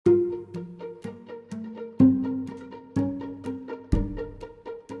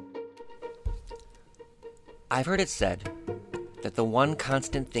I've heard it said that the one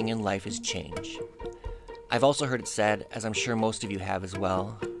constant thing in life is change. I've also heard it said, as I'm sure most of you have as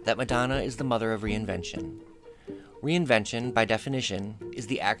well, that Madonna is the mother of reinvention. Reinvention, by definition, is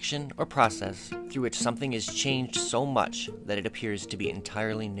the action or process through which something is changed so much that it appears to be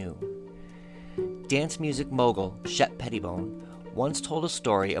entirely new. Dance music mogul Shep Pettibone once told a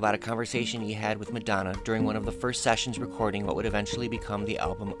story about a conversation he had with Madonna during one of the first sessions recording what would eventually become the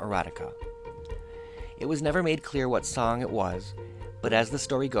album Erotica. It was never made clear what song it was, but as the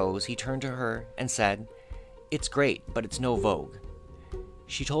story goes, he turned to her and said, "It's great, but it's no Vogue."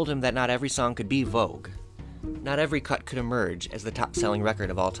 She told him that not every song could be Vogue. Not every cut could emerge as the top-selling record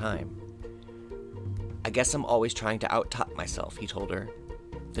of all time. "I guess I'm always trying to out-top myself," he told her.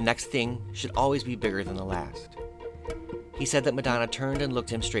 "The next thing should always be bigger than the last." He said that Madonna turned and looked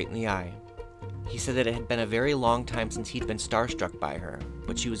him straight in the eye. He said that it had been a very long time since he'd been starstruck by her,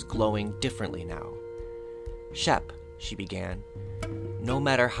 but she was glowing differently now. "Shep," she began, "no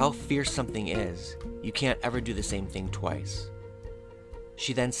matter how fierce something is, you can't ever do the same thing twice."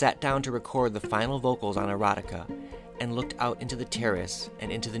 She then sat down to record the final vocals on Erotica and looked out into the terrace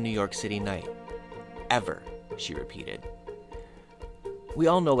and into the New York City night. "Ever," she repeated. We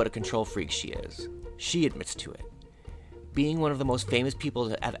all know what a control freak she is. She admits to it. Being one of the most famous people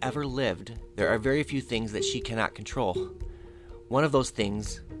that have ever lived, there are very few things that she cannot control. One of those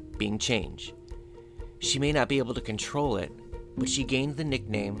things being change. She may not be able to control it, but she gained the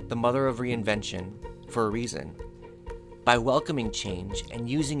nickname the Mother of Reinvention for a reason. By welcoming change and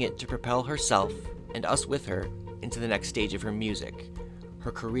using it to propel herself, and us with her, into the next stage of her music,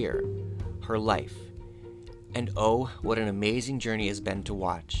 her career, her life. And oh, what an amazing journey has been to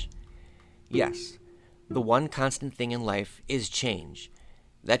watch. Yes, the one constant thing in life is change.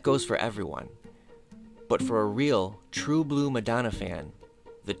 That goes for everyone. But for a real, true blue Madonna fan,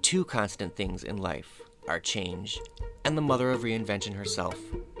 the two constant things in life are change and the mother of reinvention herself,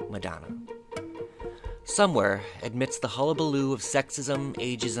 Madonna. Somewhere, amidst the hullabaloo of sexism,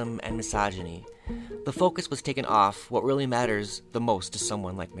 ageism, and misogyny, the focus was taken off what really matters the most to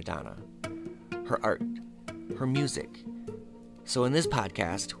someone like Madonna. Her art, her music. So in this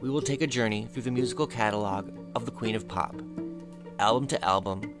podcast, we will take a journey through the musical catalog of the Queen of Pop. Album to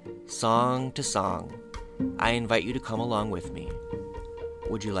album, song to song, I invite you to come along with me.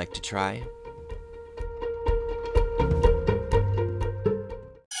 Would you like to try?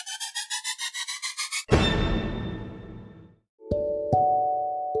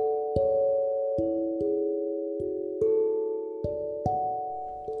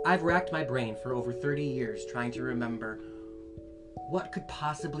 I've racked my brain for over 30 years trying to remember what could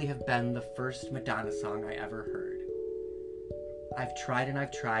possibly have been the first Madonna song I ever heard. I've tried and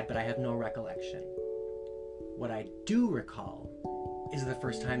I've tried, but I have no recollection. What I do recall is the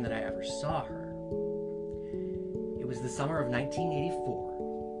first time that I ever saw her. It was the summer of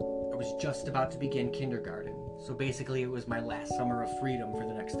 1984. I was just about to begin kindergarten, so basically it was my last summer of freedom for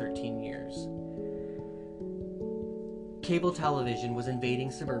the next 13 years. Cable television was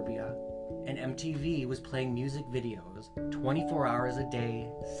invading suburbia, and MTV was playing music videos 24 hours a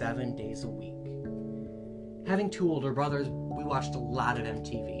day, 7 days a week. Having two older brothers, we watched a lot of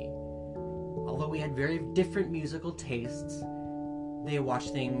MTV. Although we had very different musical tastes, they watched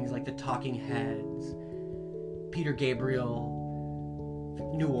things like the Talking Heads, Peter Gabriel,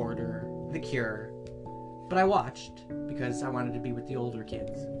 New Order, The Cure. But I watched because I wanted to be with the older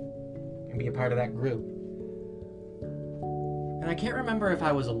kids and be a part of that group. And I can't remember if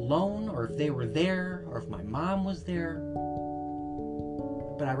I was alone or if they were there or if my mom was there.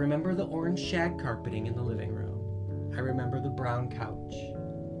 But I remember the orange shag carpeting in the living room. I remember the brown couch.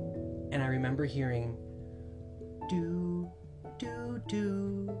 And I remember hearing do do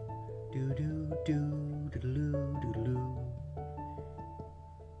do do do do do do do.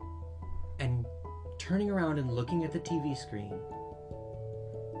 And turning around and looking at the TV screen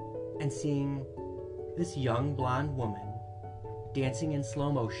and seeing this young blonde woman dancing in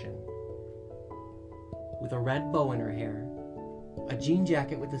slow motion with a red bow in her hair, a jean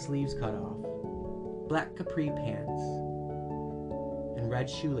jacket with the sleeves cut off, black capri pants, and red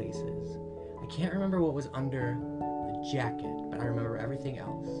shoelaces. I can't remember what was under the jacket, but I remember everything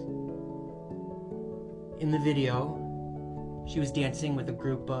else. In the video, she was dancing with a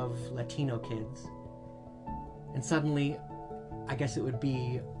group of Latino kids, and suddenly, I guess it would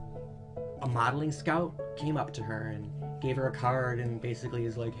be a modeling scout came up to her and gave her a card and basically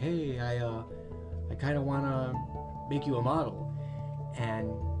is like, "Hey, I kind of want to make you a model." And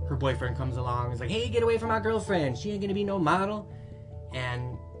her boyfriend comes along and is like, "Hey, get away from my girlfriend. She ain't gonna be no model."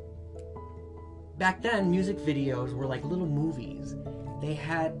 And back then, music videos were like little movies. they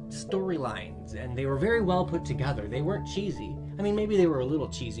had storylines, and they were very well put together. They weren't cheesy. I mean, maybe they were a little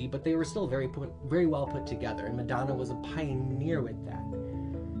cheesy, but they were still very well put together, and Madonna was a pioneer with that.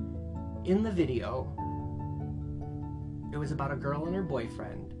 In the video, it was about a girl and her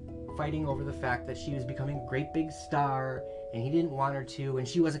boyfriend fighting over the fact that she was becoming a great big star, and he didn't want her to, and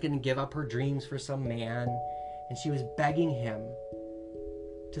she wasn't going to give up her dreams for some man, and she was begging him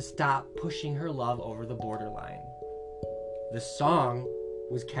to stop pushing her love over the borderline. The song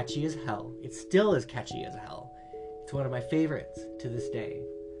was catchy as hell. It still is catchy as hell. It's one of my favorites to this day.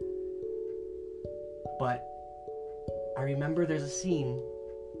 But I remember there's a scene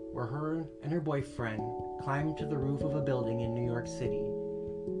where her and her boyfriend climb to the roof of a building in New York City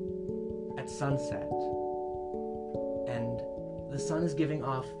at sunset. And the sun is giving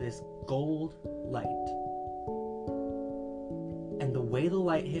off this gold light. And the way the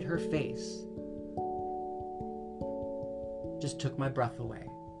light hit her face just took my breath away.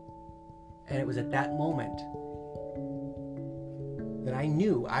 And it was at that moment that I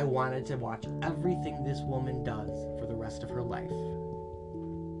knew I wanted to watch everything this woman does for the rest of her life.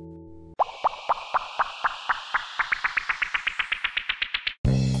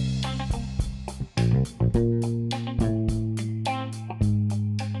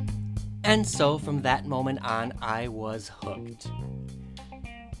 And so from that moment on, I was hooked.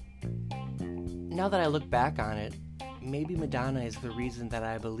 Now that I look back on it, maybe Madonna is the reason that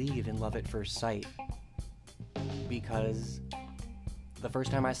I believe in love at first sight. Because the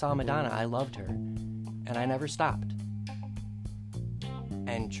first time I saw Madonna, I loved her, and I never stopped.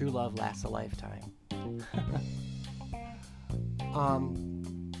 And true love lasts a lifetime.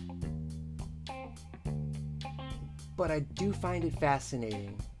 But I do find it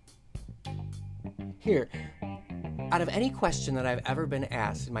fascinating. Here, out of any question that I've ever been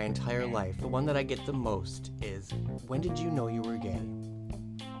asked in my entire life, the one that I get the most is, when did you know you were gay?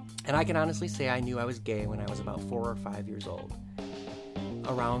 And I can honestly say I knew I was gay when I was about 4 or 5 years old,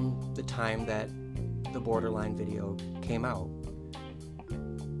 around the time that the Borderline video came out.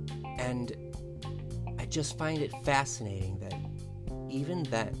 And I just find it fascinating that even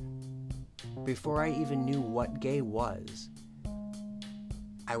then, before I even knew what gay was,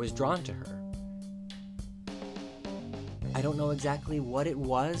 I was drawn to her. I don't know exactly what it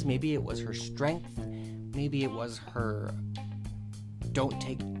was. Maybe it was her strength. Maybe it was her don't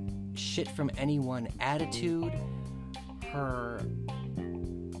take shit from anyone attitude. Her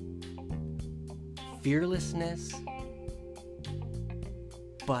fearlessness.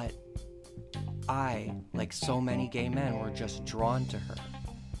 But I, like so many gay men, were just drawn to her.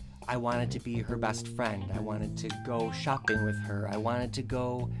 I wanted to be her best friend. I wanted to go shopping with her. I wanted to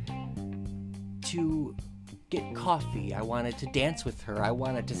go to get coffee. I wanted to dance with her. I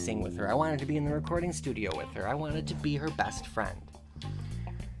wanted to sing with her. I wanted to be in the recording studio with her. I wanted to be her best friend.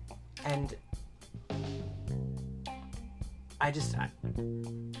 And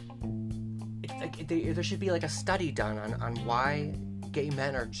there should be like a study done on why gay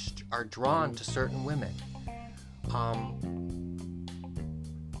men are drawn to certain women. I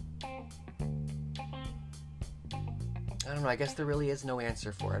don't know, I guess there really is no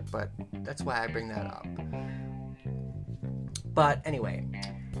answer for it, but that's why I bring that up. But anyway,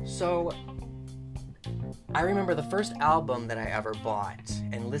 so I remember the first album that I ever bought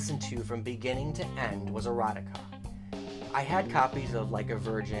and listened to from beginning to end was Erotica. I had copies of Like a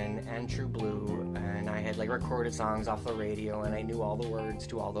Virgin and True Blue, and I had like recorded songs off the radio, and I knew all the words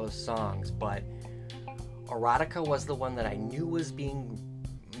to all those songs, but Erotica was the one that I knew was being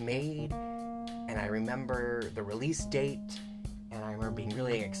made, and I remember the release date, and I remember being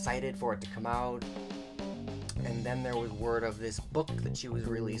really excited for it to come out. And then there was word of this book that she was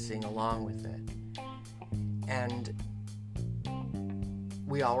releasing along with it. And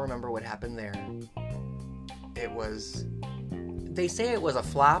we all remember what happened there. They say it was a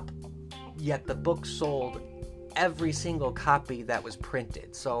flop, yet the book sold every single copy that was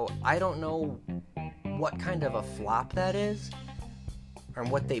printed. So I don't know what kind of a flop that is, or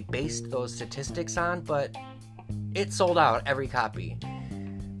what they based those statistics on, but it sold out every copy.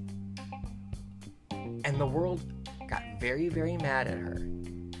 And the world got very, very mad at her.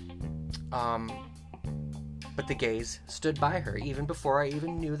 But the gays stood by her, even before I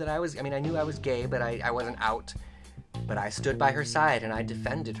even knew that I knew I was gay, but I wasn't out. But I stood by her side, and I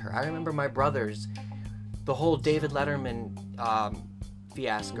defended her. I remember my brothers, the whole David Letterman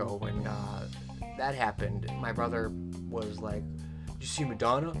fiasco, when that happened. My brother was like, "You see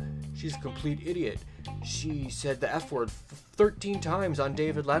Madonna? She's a complete idiot. She said the F word 13 times on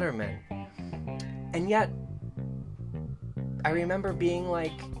David Letterman." And yet, I remember being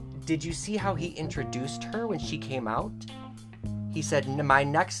like, did you see how he introduced her when she came out? he said, my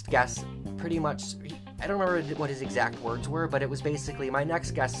next guest pretty much, I don't remember what his exact words were, but it was basically, my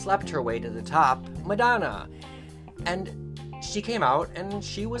next guest slept her way to the top, Madonna. And she came out and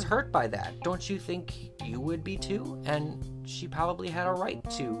she was hurt by that. Don't you think you would be too? And she probably had a right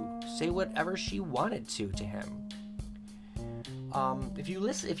to say whatever she wanted to him. If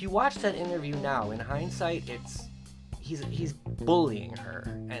you watch that interview now, in hindsight, he's bullying her,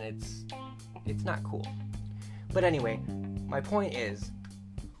 and it's not cool. But anyway, my point is,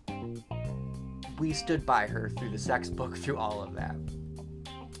 we stood by her through the sex book, through all of that.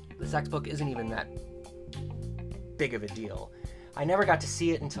 The sex book isn't even that big of a deal. I never got to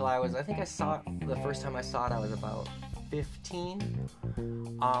see it until I think I saw it, the first time I saw it, I was about 15.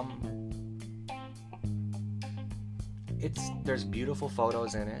 There's beautiful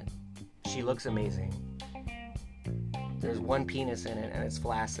photos in it. She looks amazing. There's one penis in it, and it's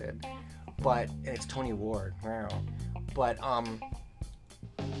flaccid. And it's Tony Ward. Wow. But,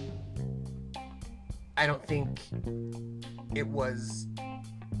 I don't think it was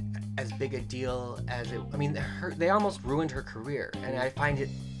as big a deal as it... I mean, they almost ruined her career, and I find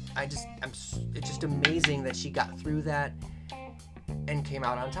it's just amazing that she got through that and came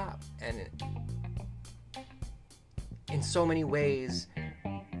out on top. And in so many ways,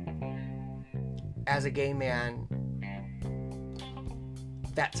 as a gay man,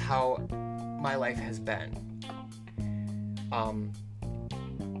 that's how my life has been.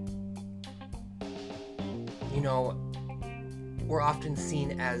 We're often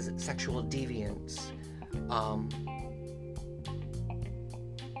seen as sexual deviants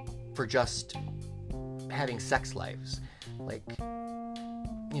for just having sex lives. Like,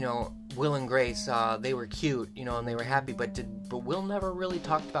 Will and Grace, they were cute, and they were happy, but Will never really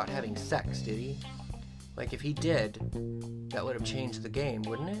talked about having sex, did he? Like, if he did, that would have changed the game,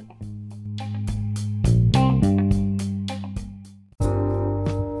 wouldn't it?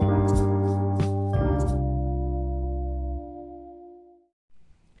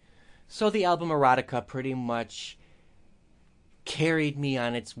 So the album Erotica pretty much carried me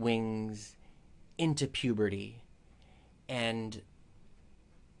on its wings into puberty, and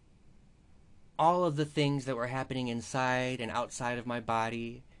all of the things that were happening inside and outside of my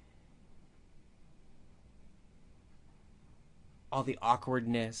body, all the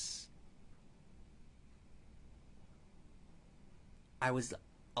awkwardness. I would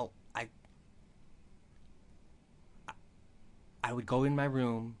go in my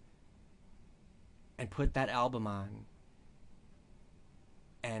room and put that album on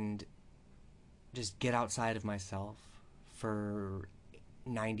and just get outside of myself for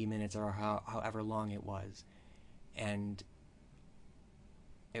 90 minutes or however long it was. And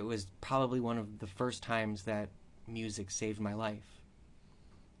it was probably one of the first times that music saved my life.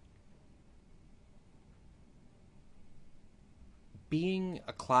 Being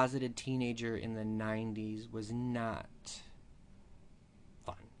a closeted teenager in the 90s was not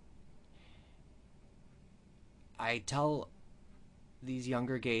fun. I tell these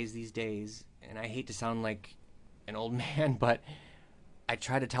younger gays these days, and I hate to sound like an old man, but I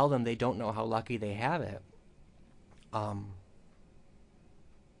try to tell them they don't know how lucky they have it.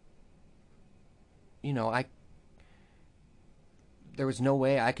 There was no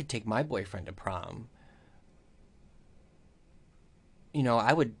way I could take my boyfriend to prom. I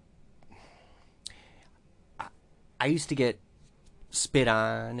used to get spit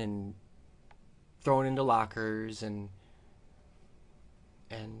on and thrown into lockers, and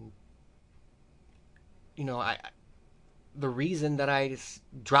the reason that I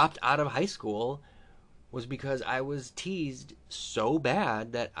dropped out of high school was because I was teased so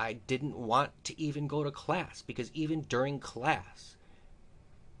bad that I didn't want to even go to class, because even during class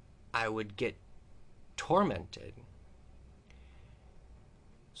I would get tormented.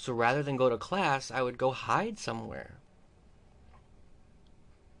 So rather than go to class, I would go hide somewhere.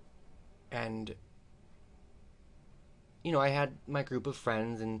 And I had my group of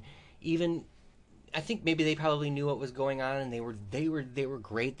friends, and even I think maybe they probably knew what was going on, and they were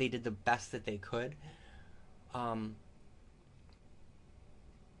great. They did the best that they could.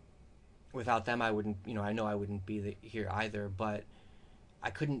 Without them, I wouldn't, I know I wouldn't be here either, but I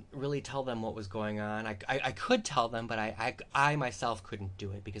couldn't really tell them what was going on. I could tell them, but I myself couldn't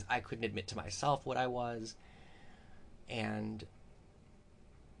do it, because I couldn't admit to myself what I was. And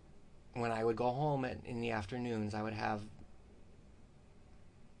when I would go home in the afternoons, I would have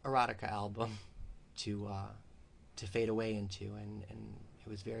Erotica album to fade away into, and it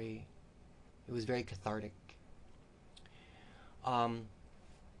was very cathartic. And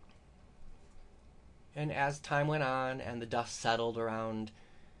as time went on and the dust settled around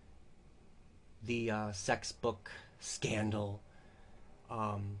the sex book scandal,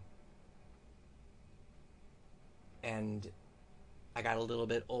 Um, and I got a little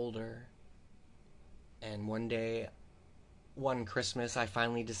bit older, and one Christmas, I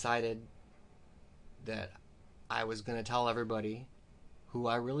finally decided that I was going to tell everybody who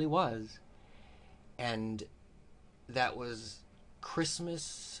I really was. And that was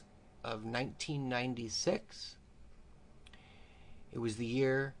Christmas of 1996. It was the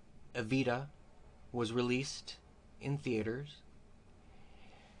year Evita was released in theaters.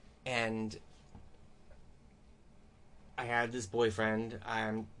 And I had this boyfriend.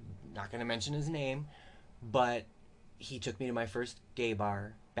 I'm not going to mention his name, but he took me to my first gay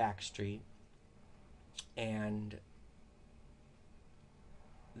bar, Backstreet. And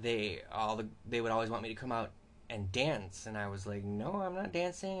they would always want me to come out and dance, and I was like, no, I'm not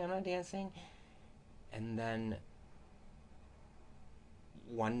dancing. And then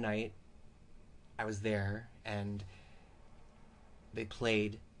one night I was there, and they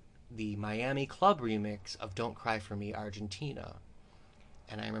played the Miami Club remix of Don't Cry For Me, Argentina.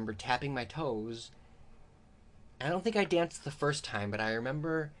 And I remember tapping my toes. I don't think I danced the first time, but I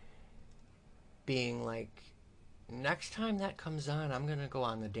remember being like, next time that comes on, I'm gonna go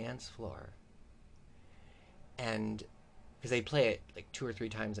on the dance floor. And because they play it like 2 or 3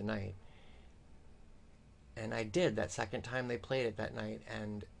 times a night. And I did that second time they played it that night,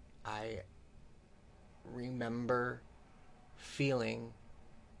 and I remember feeling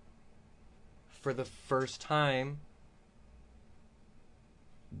for the first time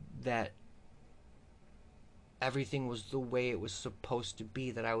that everything was the way it was supposed to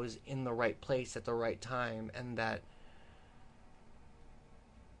be, that I was in the right place at the right time, and that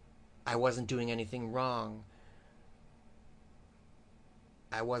I wasn't doing anything wrong.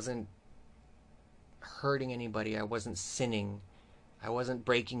 I wasn't hurting anybody. I wasn't sinning. I wasn't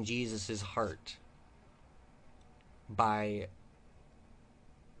breaking Jesus' heart by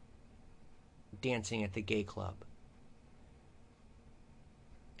dancing at the gay club.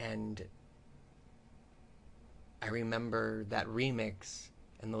 And I remember that remix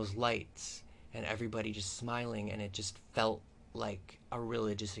and those lights and everybody just smiling, and it just felt like a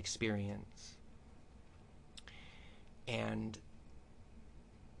religious experience. And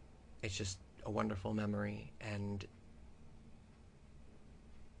it's just a wonderful memory. And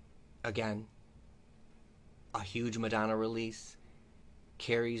again, a huge Madonna release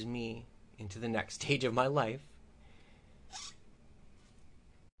carries me into the next stage of my life.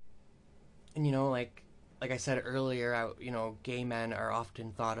 And like I said earlier, gay men are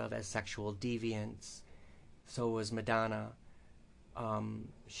often thought of as sexual deviants. So was Madonna.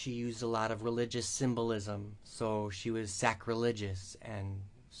 She used a lot of religious symbolism, so she was sacrilegious, and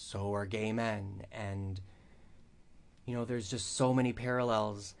so are gay men. And there's just so many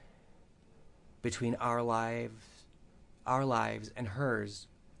parallels between our lives and hers,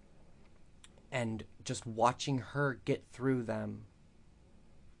 and just watching her get through them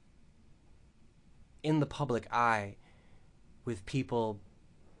in the public eye with people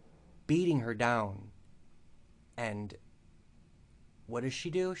beating her down. And what does she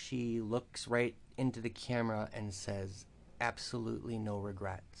do? She looks right into the camera and says, absolutely no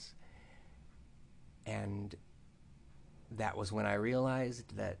regrets. And that was when I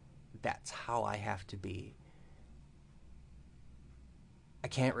realized that that's how I have to be. I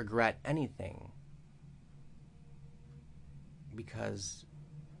can't regret anything, because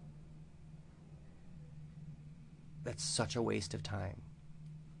that's such a waste of time.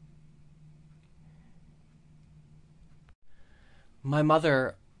 My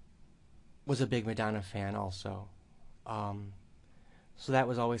mother was a big Madonna fan also. So that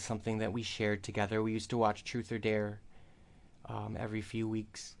was always something that we shared together. We used to watch Truth or Dare every few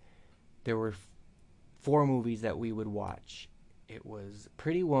weeks. There were 4 movies that we would watch. It was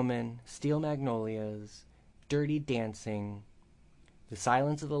Pretty Woman, Steel Magnolias, Dirty Dancing, The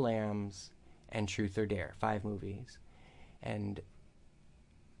Silence of the Lambs, and Truth or Dare. 5 movies. And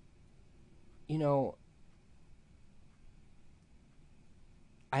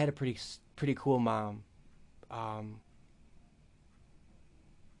I had a pretty cool mom.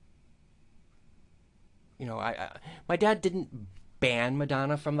 My dad didn't ban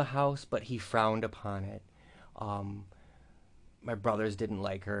Madonna from the house, but he frowned upon it. My brothers didn't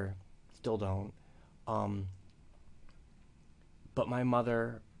like her, still don't. But my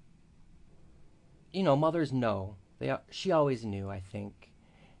mother, mothers know. She always knew, I think.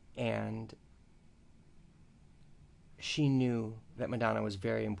 And she knew that Madonna was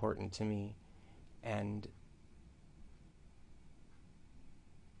very important to me. And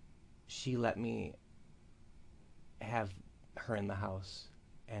she let me have her in the house.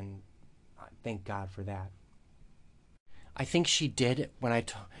 And thank God for that. I think she did when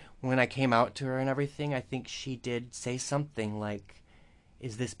I came out to her and everything. I think she did say something like,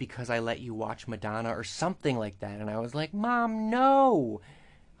 "Is this because I let you watch Madonna?" or something like that. And I was like, "Mom, no!"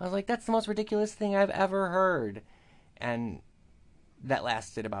 I was like, "That's the most ridiculous thing I've ever heard." And that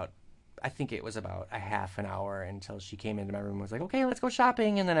lasted about, I think it was about a half an hour until she came into my room and was like, "Okay, let's go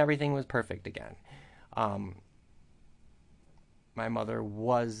shopping," and then everything was perfect again. Um, my mother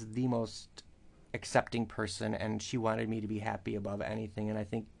was the most accepting person, and she wanted me to be happy above anything. And I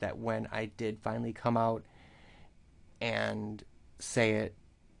think that when I did finally come out and say it,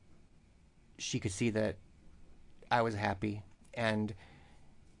 she could see that I was happy. And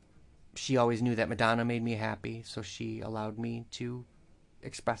she always knew that Madonna made me happy, so she allowed me to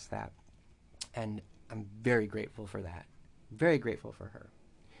express that. And I'm very grateful for that. Very grateful for her.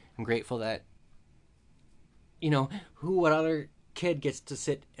 I'm grateful that, what other kid gets to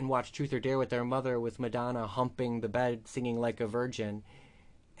sit and watch Truth or Dare with their mother with Madonna humping the bed singing like a virgin,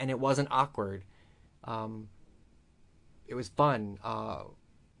 and it wasn't awkward. It was fun.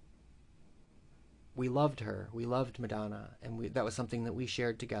 We loved her. We loved Madonna, and that was something that we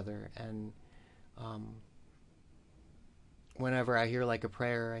shared together. And whenever I hear like a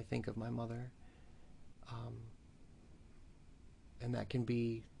prayer, I think of my mother. And that can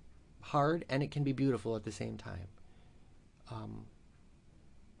be hard and it can be beautiful at the same time.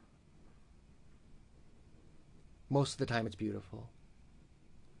 Most of the time it's beautiful.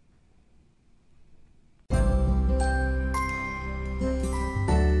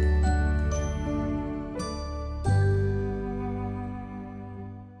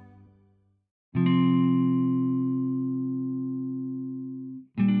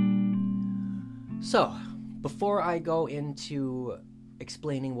 So, before I go into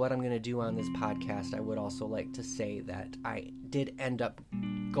explaining what I'm going to do on this podcast, I would also like to say that I did end up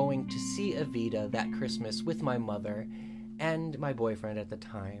going to see Evita that Christmas with my mother and my boyfriend at the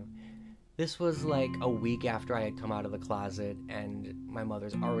time. This was like a week after I had come out of the closet, and my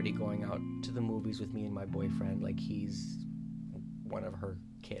mother's already going out to the movies with me and my boyfriend like he's one of her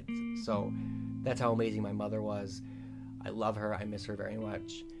kids. So that's how amazing my mother was. I love her. I miss her very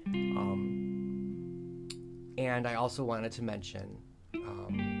much. And I also wanted to mention,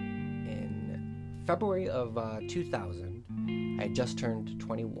 in February of 2000, I had just turned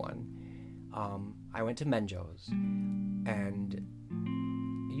 21. I went to Menjo's, and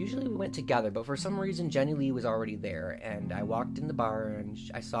usually we went together, but for some reason Jenny Lee was already there, and I walked in the bar, and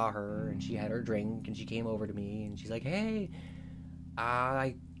I saw her, and she had her drink, and she came over to me, and she's like, "Hey,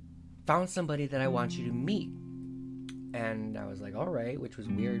 I found somebody that I want you to meet." And I was like, "All right," which was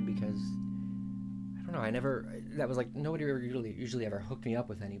weird because that was like, nobody usually ever hooked me up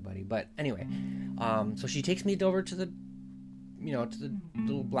with anybody. But anyway, so she takes me over to the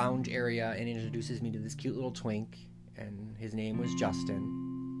little lounge area and introduces me to this cute little twink, and his name was Justin.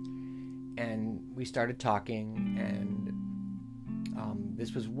 And we started talking, and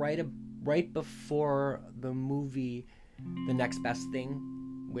this was right before the movie The Next Best Thing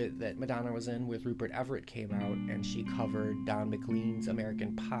that Madonna was in with Rupert Everett came out, and she covered Don McLean's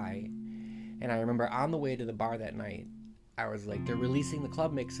American Pie. And I remember on the way to the bar that night, I was like, they're releasing the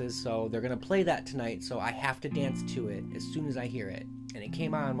club mixes, so they're going to play that tonight, so I have to dance to it as soon as I hear it. And it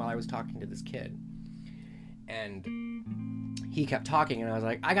came on while I was talking to this kid. And he kept talking, and I was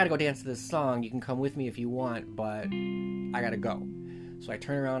like, I got to go dance to this song. You can come with me if you want, but I got to go. So I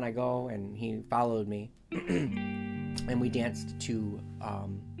turn around, I go, and he followed me. And we danced to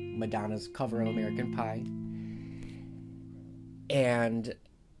Madonna's cover of American Pie. And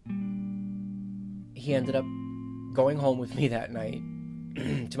he ended up going home with me that night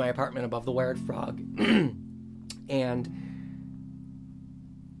to my apartment above the Wired Frog. And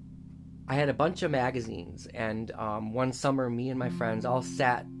I had a bunch of magazines, and one summer me and my friends all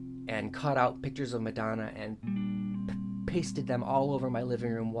sat and cut out pictures of Madonna and pasted them all over my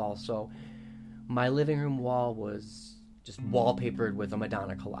living room wall. So my living room wall was just wallpapered with a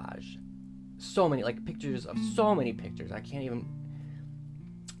Madonna collage. So many, like, pictures of so many pictures. I can't even...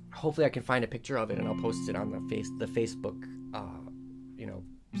 Hopefully I can find a picture of it, and I'll post it on the Facebook,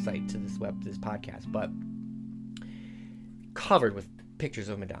 site to this podcast. But covered with pictures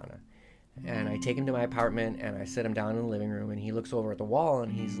of Madonna. And I take him to my apartment, and I sit him down in the living room, and he looks over at the wall,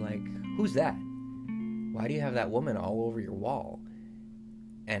 and he's like, "Who's that? Why do you have that woman all over your wall?"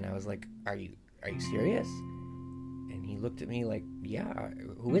 And I was like, Are you serious?" And he looked at me like, "Yeah,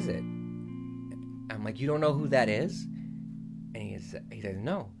 who is it?" I'm like, "You don't know who that is?" And he said,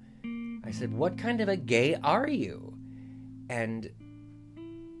 "No." I said, "What kind of a gay are you?" And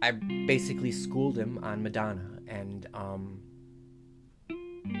I basically schooled him on Madonna, and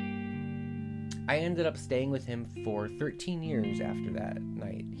I ended up staying with him for 13 years after that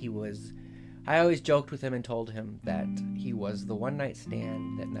night. I always joked with him and told him that he was the one night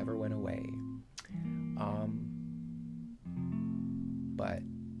stand that never went away. But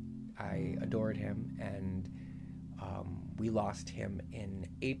I adored him, and we lost him in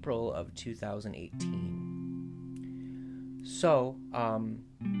April of 2018. So, I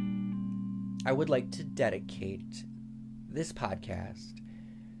would like to dedicate this podcast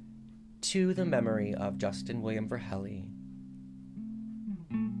to the memory of Justin William Verhelli,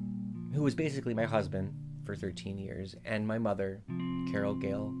 who was basically my husband for 13 years, and my mother, Carol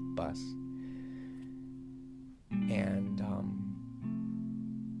Gale Buss. And,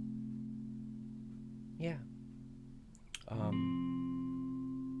 yeah.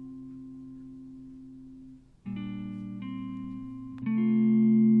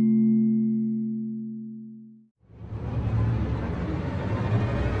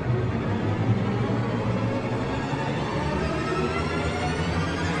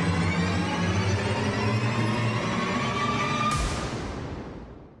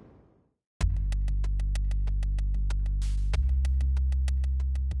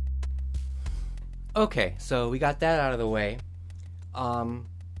 Okay, so we got that out of the way.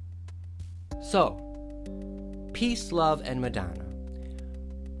 So, peace, love, and Madonna.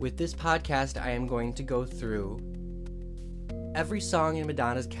 With this podcast, I am going to go through every song in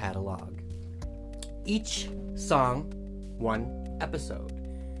Madonna's catalog. Each song, one episode.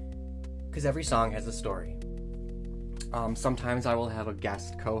 Because every song has a story. Sometimes I will have a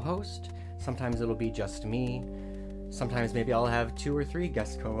guest co-host. Sometimes it'll be just me. Sometimes maybe I'll have 2 or 3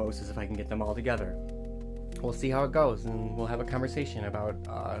 guest co-hosts if I can get them all together. We'll see how it goes, and we'll have a conversation about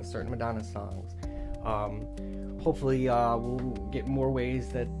certain Madonna songs. Hopefully we'll get more ways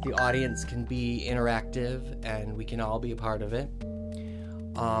that the audience can be interactive and we can all be a part of it.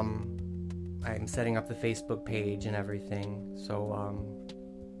 I'm setting up the Facebook page and everything, so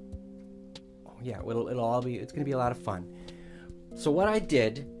yeah, it's gonna be a lot of fun. So what I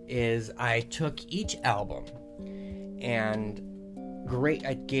did is I took each album and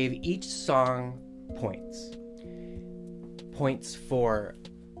I gave each song points for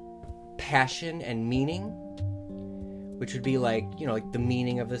passion and meaning, which would be like the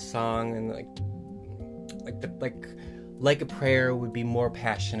meaning of the song, and like a prayer would be more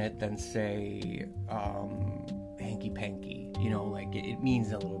passionate than, say, hanky panky. It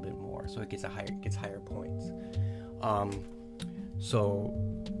means a little bit more, so it gets higher points. So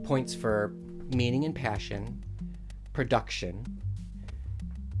points for meaning and passion, production,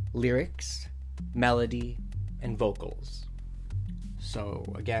 lyrics, melody, and vocals. So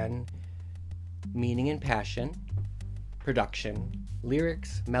again, meaning and passion, production,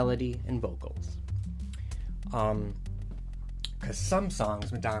 lyrics, melody, and vocals. Because some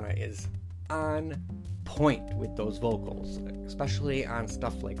songs Madonna is on point with those vocals, especially on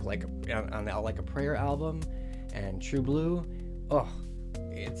stuff like on the Like a Prayer album and True Blue. Oh,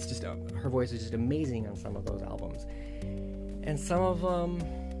 it's just her voice is just amazing on some of those albums. And some of them,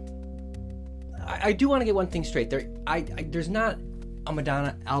 I do want to get one thing straight. There's not a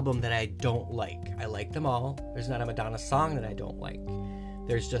Madonna album that I don't like. I like them all. There's not a Madonna song that I don't like.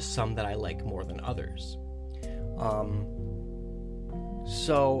 There's just some that I like more than others.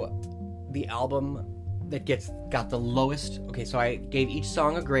 So the album that got the lowest. Okay, so I gave each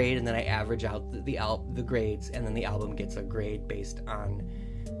song a grade, and then I average out the grades, and then the album gets a grade based on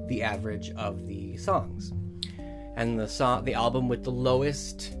the average of the songs. And the album with the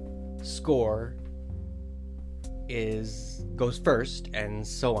lowest score goes first, and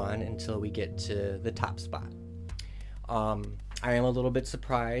so on until we get to the top spot. I am a little bit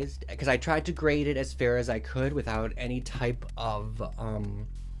surprised because I tried to grade it as fair as I could without any type of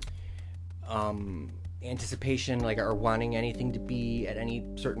anticipation, or wanting anything to be at any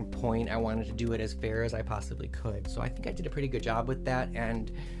certain point. I wanted to do it as fair as I possibly could. So I think I did a pretty good job with that,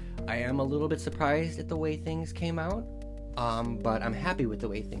 and I am a little bit surprised at the way things came out, but I'm happy with the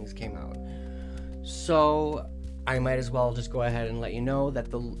way things came out. So I might as well just go ahead and let you know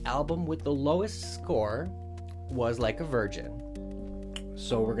that the album with the lowest score was Like a Virgin.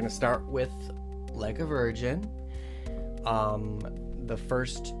 So we're going to start with Like a Virgin. The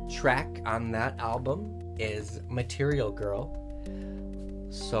first track on that album is Material Girl.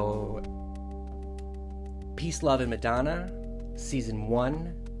 So Peace, Love, and Madonna, Season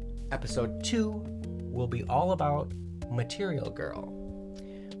 1, Episode 2 will be all about Material Girl.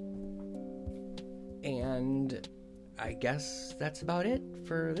 And I guess that's about it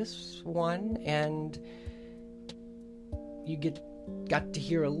for this one. And you got to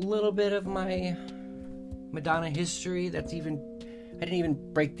hear a little bit of my Madonna history. didn't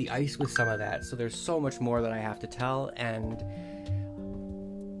even break the ice with some of that. So there's so much more that I have to tell, and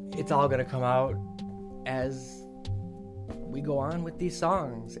it's all going to come out as we go on with these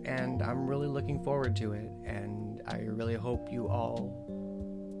songs, and I'm really looking forward to it, and I really hope you all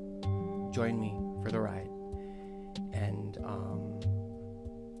join me for the ride. And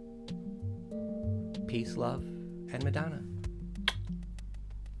peace, love, and Madonna.